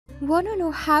Wanna know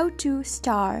how to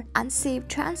star and save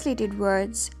translated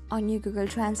words on your Google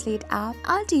Translate app?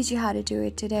 I'll teach you how to do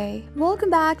it today. Welcome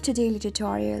back to Daily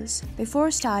Tutorials.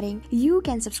 Before starting, you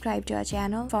can subscribe to our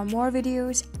channel for more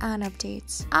videos and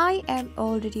updates. I am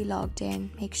already logged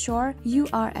in. Make sure you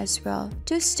are as well.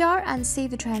 To star and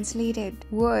save the translated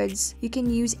words, you can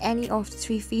use any of the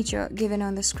three features given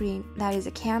on the screen. That is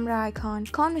a camera icon,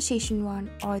 conversation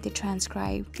one, or the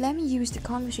transcribe. Let me use the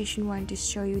conversation one to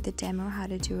show you the demo how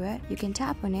to do it. You can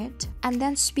tap on it and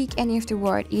then speak any of the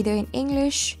word, either in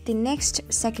English, the next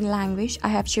second language. I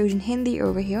have chosen Hindi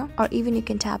over here, or even you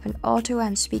can tap on auto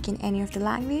and speak in any of the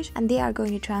language and they are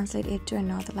going to translate it to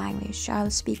another language.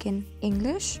 I'll speak in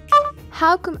English.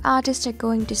 How come artists are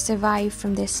going to survive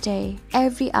from this day?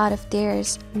 Every art of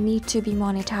theirs need to be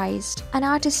monetized. An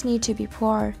artist need to be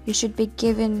poor. You should be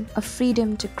given a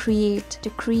freedom to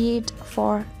create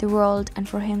for the world and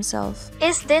for himself.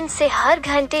 इस दिन से हर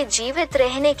घंटे जीवित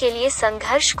रहने के लिए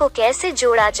संघर्ष को कैसे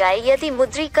जोड़ा जाए? यदि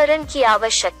मुद्रीकरण की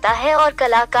आवश्यकता है और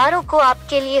कलाकारों को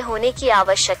आपके लिए होने की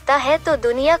आवश्यकता है तो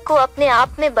दुनिया को अपने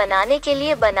आप में बनाने के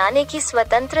लिए बनाने की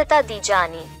स्वतंत्रता दी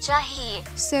जानी चाहिए.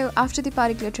 So after the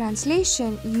particular translation,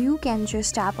 you can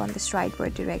just tap on this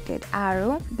rightward directed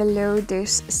arrow below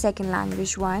this second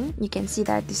language one. You can see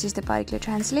that this is the particular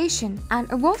translation,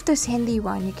 and above this Hindi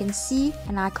one you can see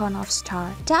an icon of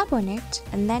star. Tap on it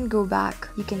and then go back.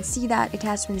 You can see that it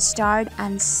has been starred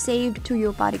and saved to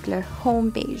your particular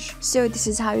home page. So this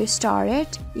is how you star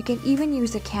it. You can even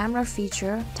use the camera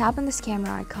feature. Tap on this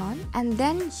camera icon and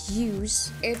then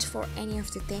use it for any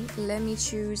of the thing. Let me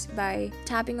choose by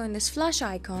tapping on this flash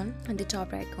icon on the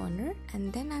top right corner,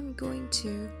 and then I'm going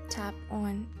to tap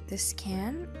on the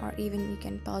scan, or even you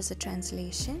can pause the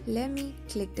translation. Let me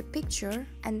click the picture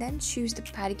and then choose the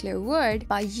particular word.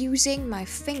 By using my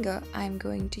finger I'm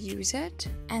going to use it,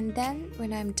 and then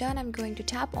when I'm done I'm going to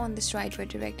tap on this rightward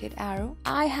directed arrow.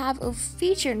 I have a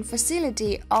feature and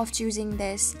facility of choosing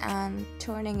this and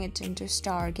turning it into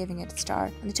star, giving it a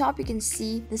star. On the top you can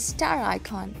see the star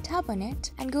icon. Tap on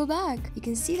it and go back. You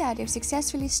can see that you've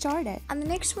successfully starred it. And the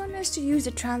next one is to use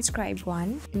the transcribe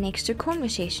one next to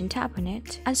conversation. Tap on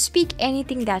it and speak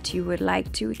anything that you would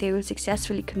like to. They will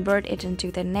successfully convert it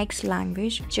into the next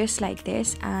language just like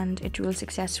this, and it will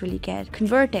successfully get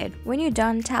converted. When you're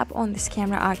done, tap on this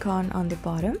camera icon on the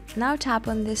bottom. Now tap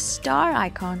on this star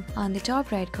icon on the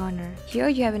top right corner. Here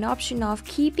you have an option of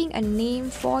keeping a name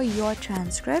for your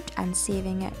transcript and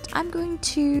saving it. I'm going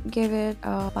to give it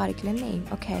a particular name.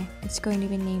 Okay, it's going to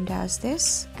be named as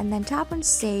this, and then tap on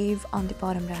save on the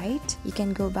bottom right. You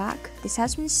can go back. This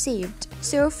has been saved.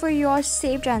 So for your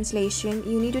save translation,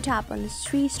 you need to tap on the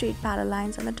three straight parallel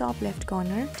lines on the top left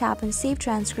corner. Tap on save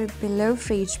transcript below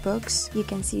for each books. You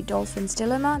can see Dolphin's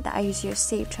Dilemma, that is your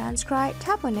save transcribe.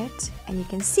 Tap on it and you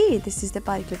can see this is the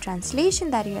particular translation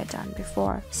that you had done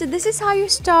before. So this is how you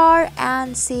star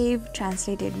and save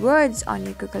translated words on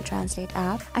your Google Translate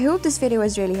app. I hope this video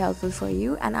was really helpful for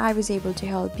you and I was able to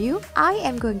help you. I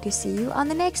am going to see you on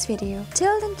the next video.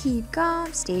 Till then, keep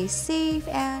calm, stay safe,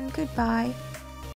 and goodbye.